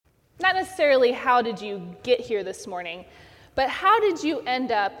Not necessarily how did you get here this morning, but how did you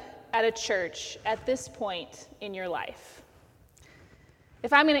end up at a church at this point in your life?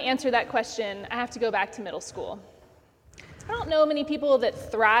 If I'm going to answer that question, I have to go back to middle school. I don't know many people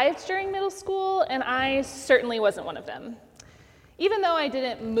that thrived during middle school, and I certainly wasn't one of them. Even though I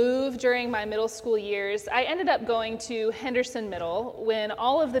didn't move during my middle school years, I ended up going to Henderson Middle when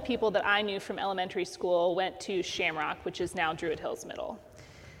all of the people that I knew from elementary school went to Shamrock, which is now Druid Hills Middle.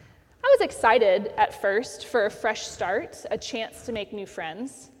 I was excited at first for a fresh start, a chance to make new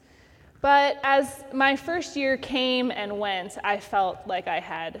friends. But as my first year came and went, I felt like I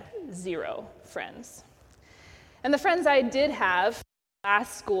had zero friends. And the friends I did have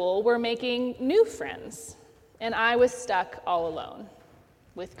last school were making new friends, and I was stuck all alone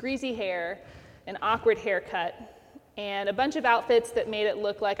with greasy hair, an awkward haircut, and a bunch of outfits that made it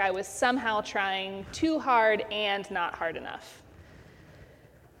look like I was somehow trying too hard and not hard enough.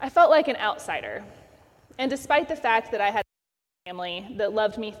 I felt like an outsider, and despite the fact that I had a family that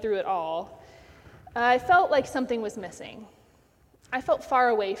loved me through it all, I felt like something was missing. I felt far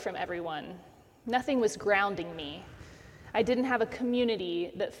away from everyone. Nothing was grounding me. I didn't have a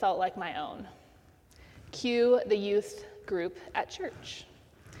community that felt like my own. Cue the youth group at church.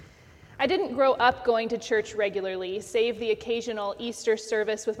 I didn't grow up going to church regularly, save the occasional Easter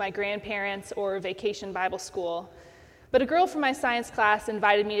service with my grandparents or vacation Bible school. But a girl from my science class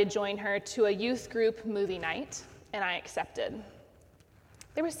invited me to join her to a youth group movie night, and I accepted.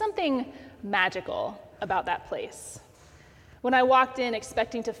 There was something magical about that place. When I walked in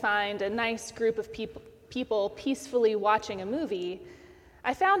expecting to find a nice group of people peacefully watching a movie,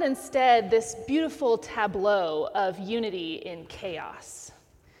 I found instead this beautiful tableau of unity in chaos.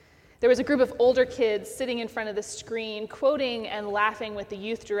 There was a group of older kids sitting in front of the screen, quoting and laughing with the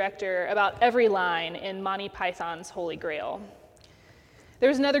youth director about every line in Monty Python's Holy Grail. There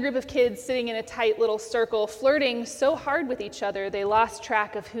was another group of kids sitting in a tight little circle, flirting so hard with each other they lost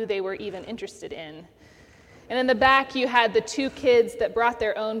track of who they were even interested in. And in the back, you had the two kids that brought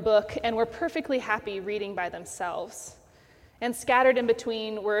their own book and were perfectly happy reading by themselves. And scattered in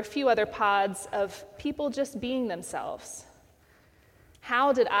between were a few other pods of people just being themselves.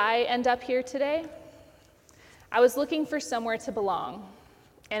 How did I end up here today? I was looking for somewhere to belong.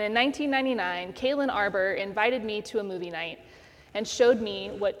 And in 1999, Caitlin Arbor invited me to a movie night and showed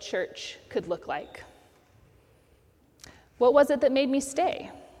me what church could look like. What was it that made me stay?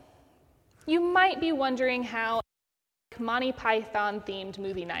 You might be wondering how a Monty Python-themed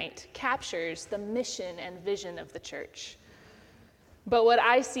movie night captures the mission and vision of the church. But what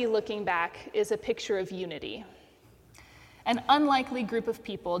I see looking back is a picture of unity. An unlikely group of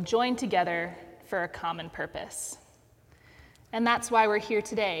people joined together for a common purpose. And that's why we're here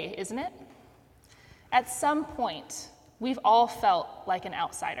today, isn't it? At some point, we've all felt like an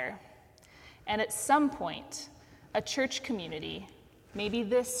outsider. And at some point, a church community, maybe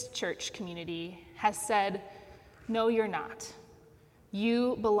this church community, has said, no, you're not.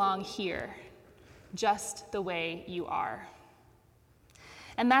 You belong here, just the way you are.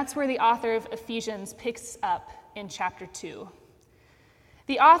 And that's where the author of Ephesians picks up in chapter 2.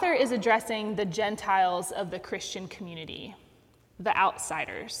 The author is addressing the Gentiles of the Christian community, the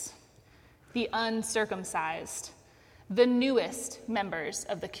outsiders, the uncircumcised, the newest members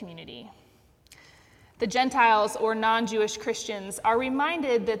of the community. The Gentiles, or non-Jewish Christians, are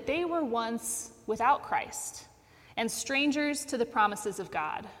reminded that they were once without Christ and strangers to the promises of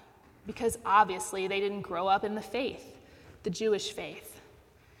God, because obviously they didn't grow up in the faith, the Jewish faith.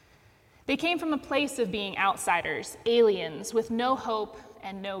 They came from a place of being outsiders, aliens, with no hope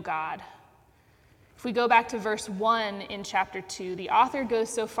and no God. If we go back to verse 1 in chapter 2, the author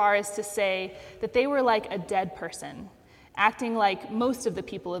goes so far as to say that they were like a dead person, acting like most of the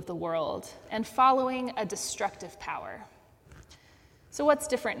people of the world, and following a destructive power. So what's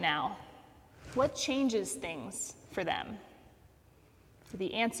different now? What changes things for them?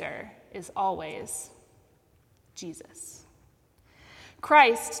 The answer is always Jesus.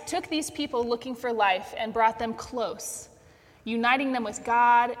 Christ took these people looking for life and brought them close, uniting them with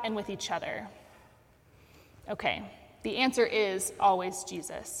God and with each other. Okay, the answer is always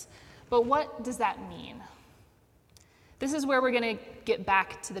Jesus. But what does that mean? This is where we're going to get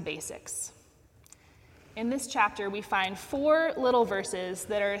back to the basics. In this chapter, we find 4 little verses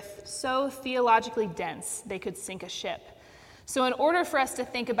that are so theologically dense they could sink a ship. So in order for us to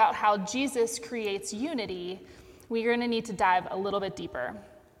think about how Jesus creates unity, we're going to need to dive a little bit deeper.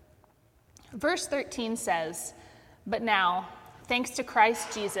 Verse 13 says, "But now, thanks to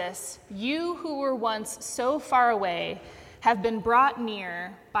Christ Jesus, you who were once so far away have been brought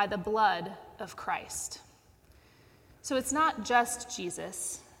near by the blood of Christ." So it's not just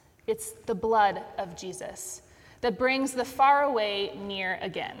Jesus, It's the blood of Jesus that brings the far away near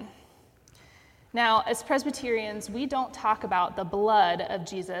again. Now, as Presbyterians, we don't talk about the blood of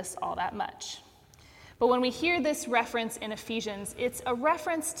Jesus all that much. But when we hear this reference in Ephesians, it's a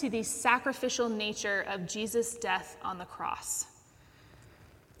reference to the sacrificial nature of Jesus' death on the cross.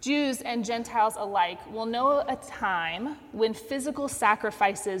 Jews and Gentiles alike will know a time when physical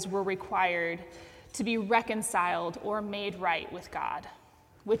sacrifices were required to be reconciled or made right with God,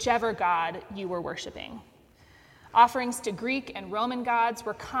 whichever God you were worshiping. Offerings to Greek and Roman gods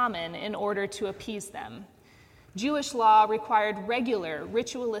were common in order to appease them. Jewish law required regular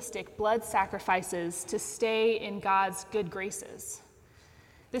ritualistic blood sacrifices to stay in God's good graces.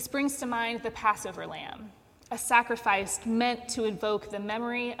 This brings to mind the Passover lamb, a sacrifice meant to invoke the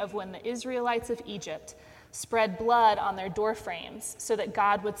memory of when the Israelites of Egypt spread blood on their doorframes so that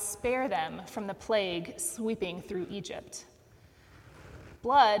God would spare them from the plague sweeping through Egypt.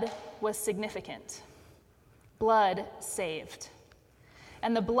 Blood was significant. Blood saved.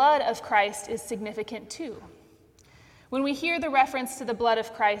 And the blood of Christ is significant too. When we hear the reference to the blood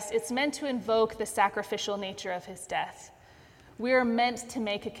of Christ, it's meant to invoke the sacrificial nature of his death. We are meant to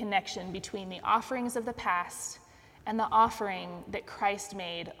make a connection between the offerings of the past and the offering that Christ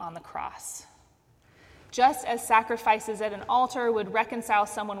made on the cross. Just as sacrifices at an altar would reconcile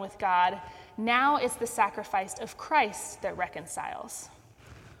someone with God, now it's the sacrifice of Christ that reconciles.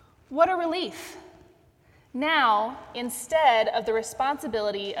 What a relief! Now, instead of the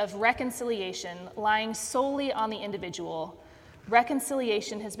responsibility of reconciliation lying solely on the individual,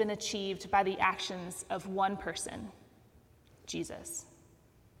 reconciliation has been achieved by the actions of one person, Jesus.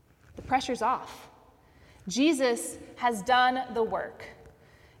 The pressure's off. Jesus has done the work.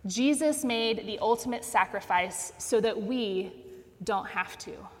 Jesus made the ultimate sacrifice so that we don't have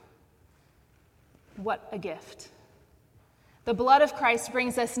to. What a gift. The blood of Christ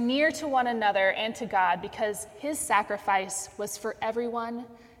brings us near to one another and to God because his sacrifice was for everyone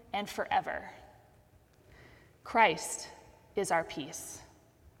and forever. Christ is our peace.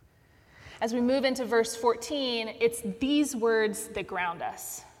 As we move into verse 14, it's these words that ground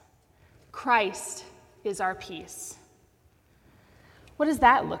us. Christ is our peace. What does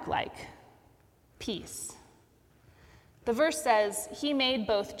that look like? Peace. The verse says, he made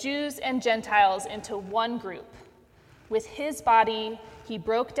both Jews and Gentiles into one group. With his body, he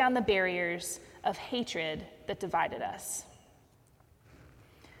broke down the barriers of hatred that divided us.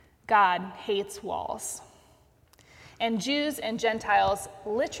 God hates walls. And Jews and Gentiles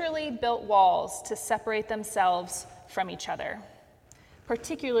literally built walls to separate themselves from each other,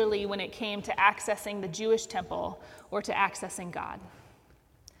 particularly when it came to accessing the Jewish temple or to accessing God.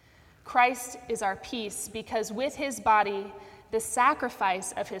 Christ is our peace because with his body, the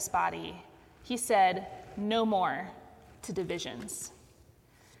sacrifice of his body, he said, no more to divisions.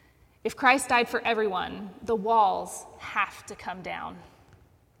 If Christ died for everyone, the walls have to come down.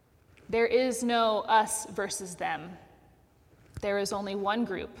 There is no us versus them. There is only one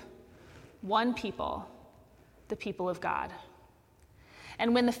group, one people, the people of God.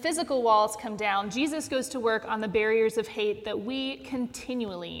 And when the physical walls come down, Jesus goes to work on the barriers of hate that we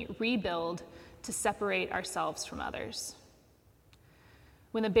continually rebuild to separate ourselves from others.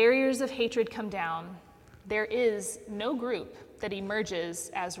 When the barriers of hatred come down, there is no group that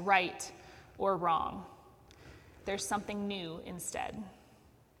emerges as right or wrong. There's something new instead.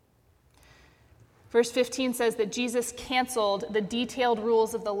 Verse 15 says that Jesus canceled the detailed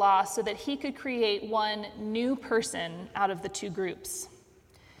rules of the law so that he could create one new person out of the two groups.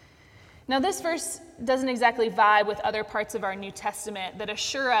 Now, this verse doesn't exactly vibe with other parts of our New Testament that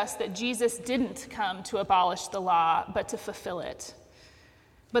assure us that Jesus didn't come to abolish the law, but to fulfill it.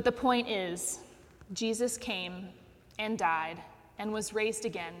 But the point is, Jesus came and died and was raised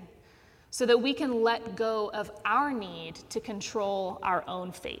again so that we can let go of our need to control our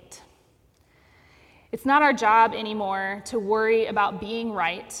own fate. It's not our job anymore to worry about being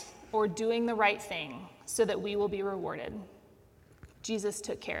right or doing the right thing so that we will be rewarded. Jesus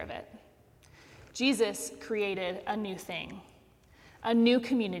took care of it. Jesus created a new thing, a new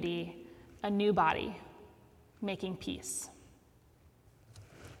community, a new body, making peace.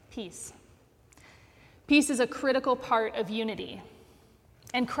 Peace. Peace is a critical part of unity.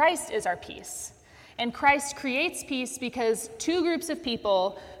 And Christ is our peace. And Christ creates peace because two groups of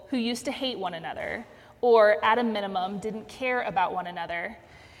people who used to hate one another, or at a minimum didn't care about one another,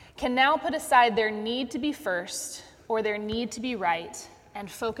 can now put aside their need to be first or their need to be right and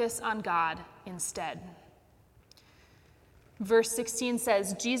focus on God instead. Verse 16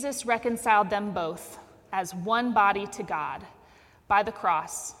 says, Jesus reconciled them both as one body to God by the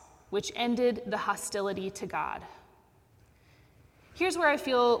cross, which ended the hostility to God. Here's where I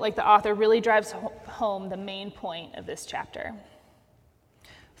feel like the author really drives home the main point of this chapter.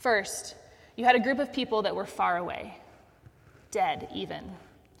 First, you had a group of people that were far away, dead even.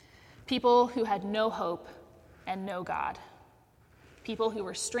 People who had no hope and no God. People who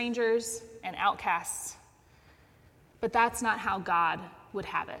were strangers and outcasts. But that's not how God would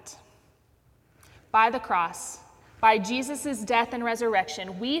have it. By the cross, by Jesus' death and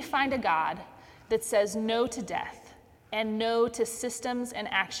resurrection, we find a God that says no to death and no to systems and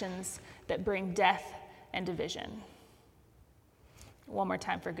actions that bring death and division. One more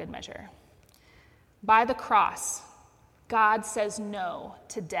time for good measure. By the cross, God says no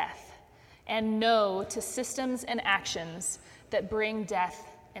to death and no to systems and actions that bring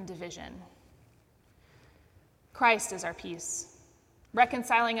death and division. Christ is our peace,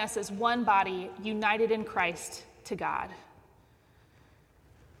 reconciling us as one body, united in Christ to God.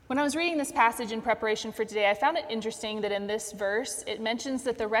 When I was reading this passage in preparation for today, I found it interesting that in this verse, it mentions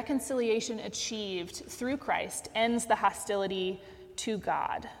that the reconciliation achieved through Christ ends the hostility to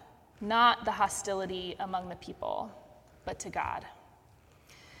God, not the hostility among the people, but to God.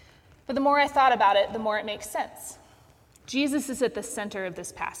 But the more I thought about it, the more it makes sense. Jesus is at the center of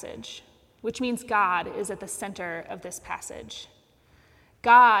this passage, which means God is at the center of this passage.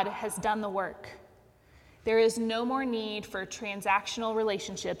 God has done the work. There is no more need for transactional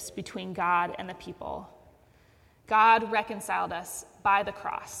relationships between God and the people. God reconciled us by the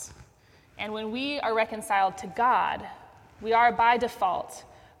cross. And when we are reconciled to God, we are by default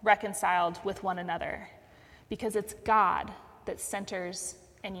reconciled with one another, because it's God that centers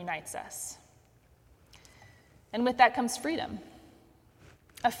and unites us. And with that comes freedom,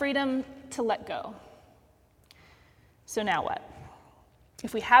 a freedom to let go. So now what?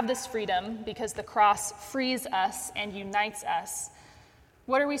 If we have this freedom because the cross frees us and unites us,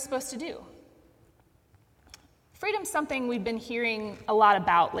 what are we supposed to do? Freedom's something we've been hearing a lot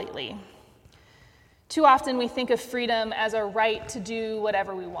about lately. Too often we think of freedom as a right to do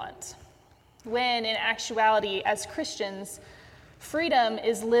whatever we want, when in actuality, as Christians, freedom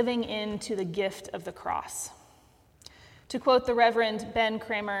is living into the gift of the cross. To quote the Reverend Ben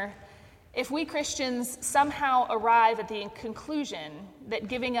Kramer, if we Christians somehow arrive at the conclusion that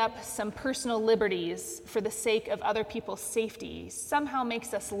giving up some personal liberties for the sake of other people's safety somehow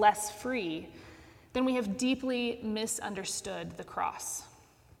makes us less free, then we have deeply misunderstood the cross.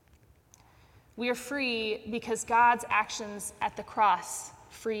 We are free because God's actions at the cross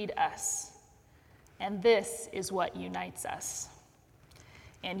freed us. And this is what unites us.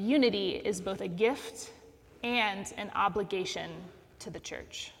 And unity is both a gift and an obligation to the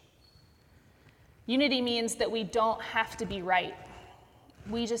church. Unity means that we don't have to be right.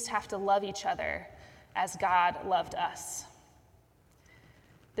 We just have to love each other as God loved us.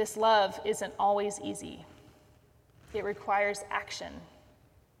 This love isn't always easy. It requires action.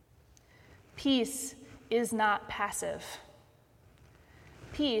 Peace is not passive.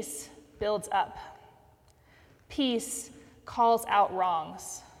 Peace builds up. Peace calls out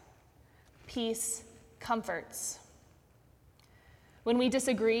wrongs. Peace comforts. When we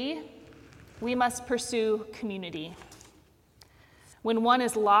disagree, we must pursue community. When one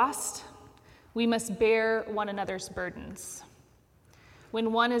is lost, we must bear one another's burdens.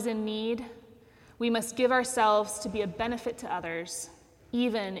 When one is in need, we must give ourselves to be a benefit to others,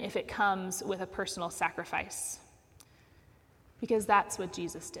 even if it comes with a personal sacrifice. Because that's what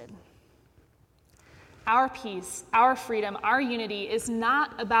Jesus did. Our peace, our freedom, our unity is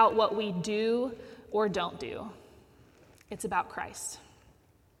not about what we do or don't do. It's about Christ.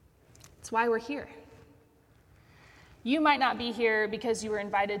 It's why we're here. You might not be here because you were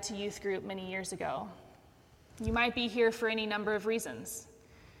invited to youth group many years ago. You might be here for any number of reasons.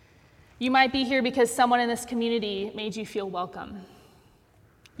 You might be here because someone in this community made you feel welcome.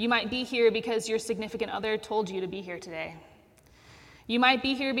 You might be here because your significant other told you to be here today. You might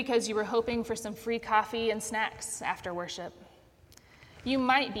be here because you were hoping for some free coffee and snacks after worship. You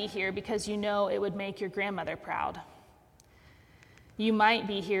might be here because you know it would make your grandmother proud. You might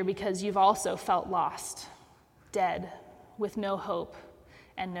be here because you've also felt lost, dead, with no hope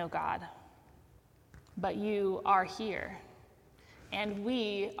and no God. But you are here, and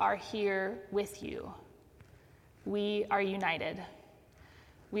we are here with you. We are united.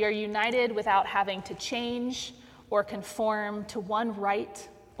 We are united without having to change or conform to one right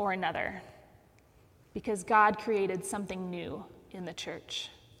or another, because God created something new in the church,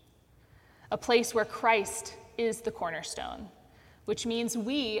 a place where Christ is the cornerstone, which means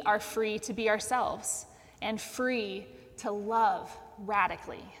we are free to be ourselves and free to love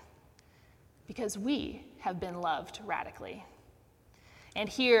radically, because we have been loved radically. And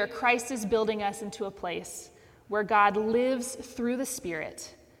here, Christ is building us into a place where God lives through the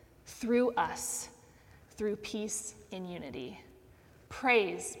Spirit, through us, through peace in unity.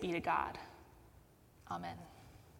 Praise be to God. Amen.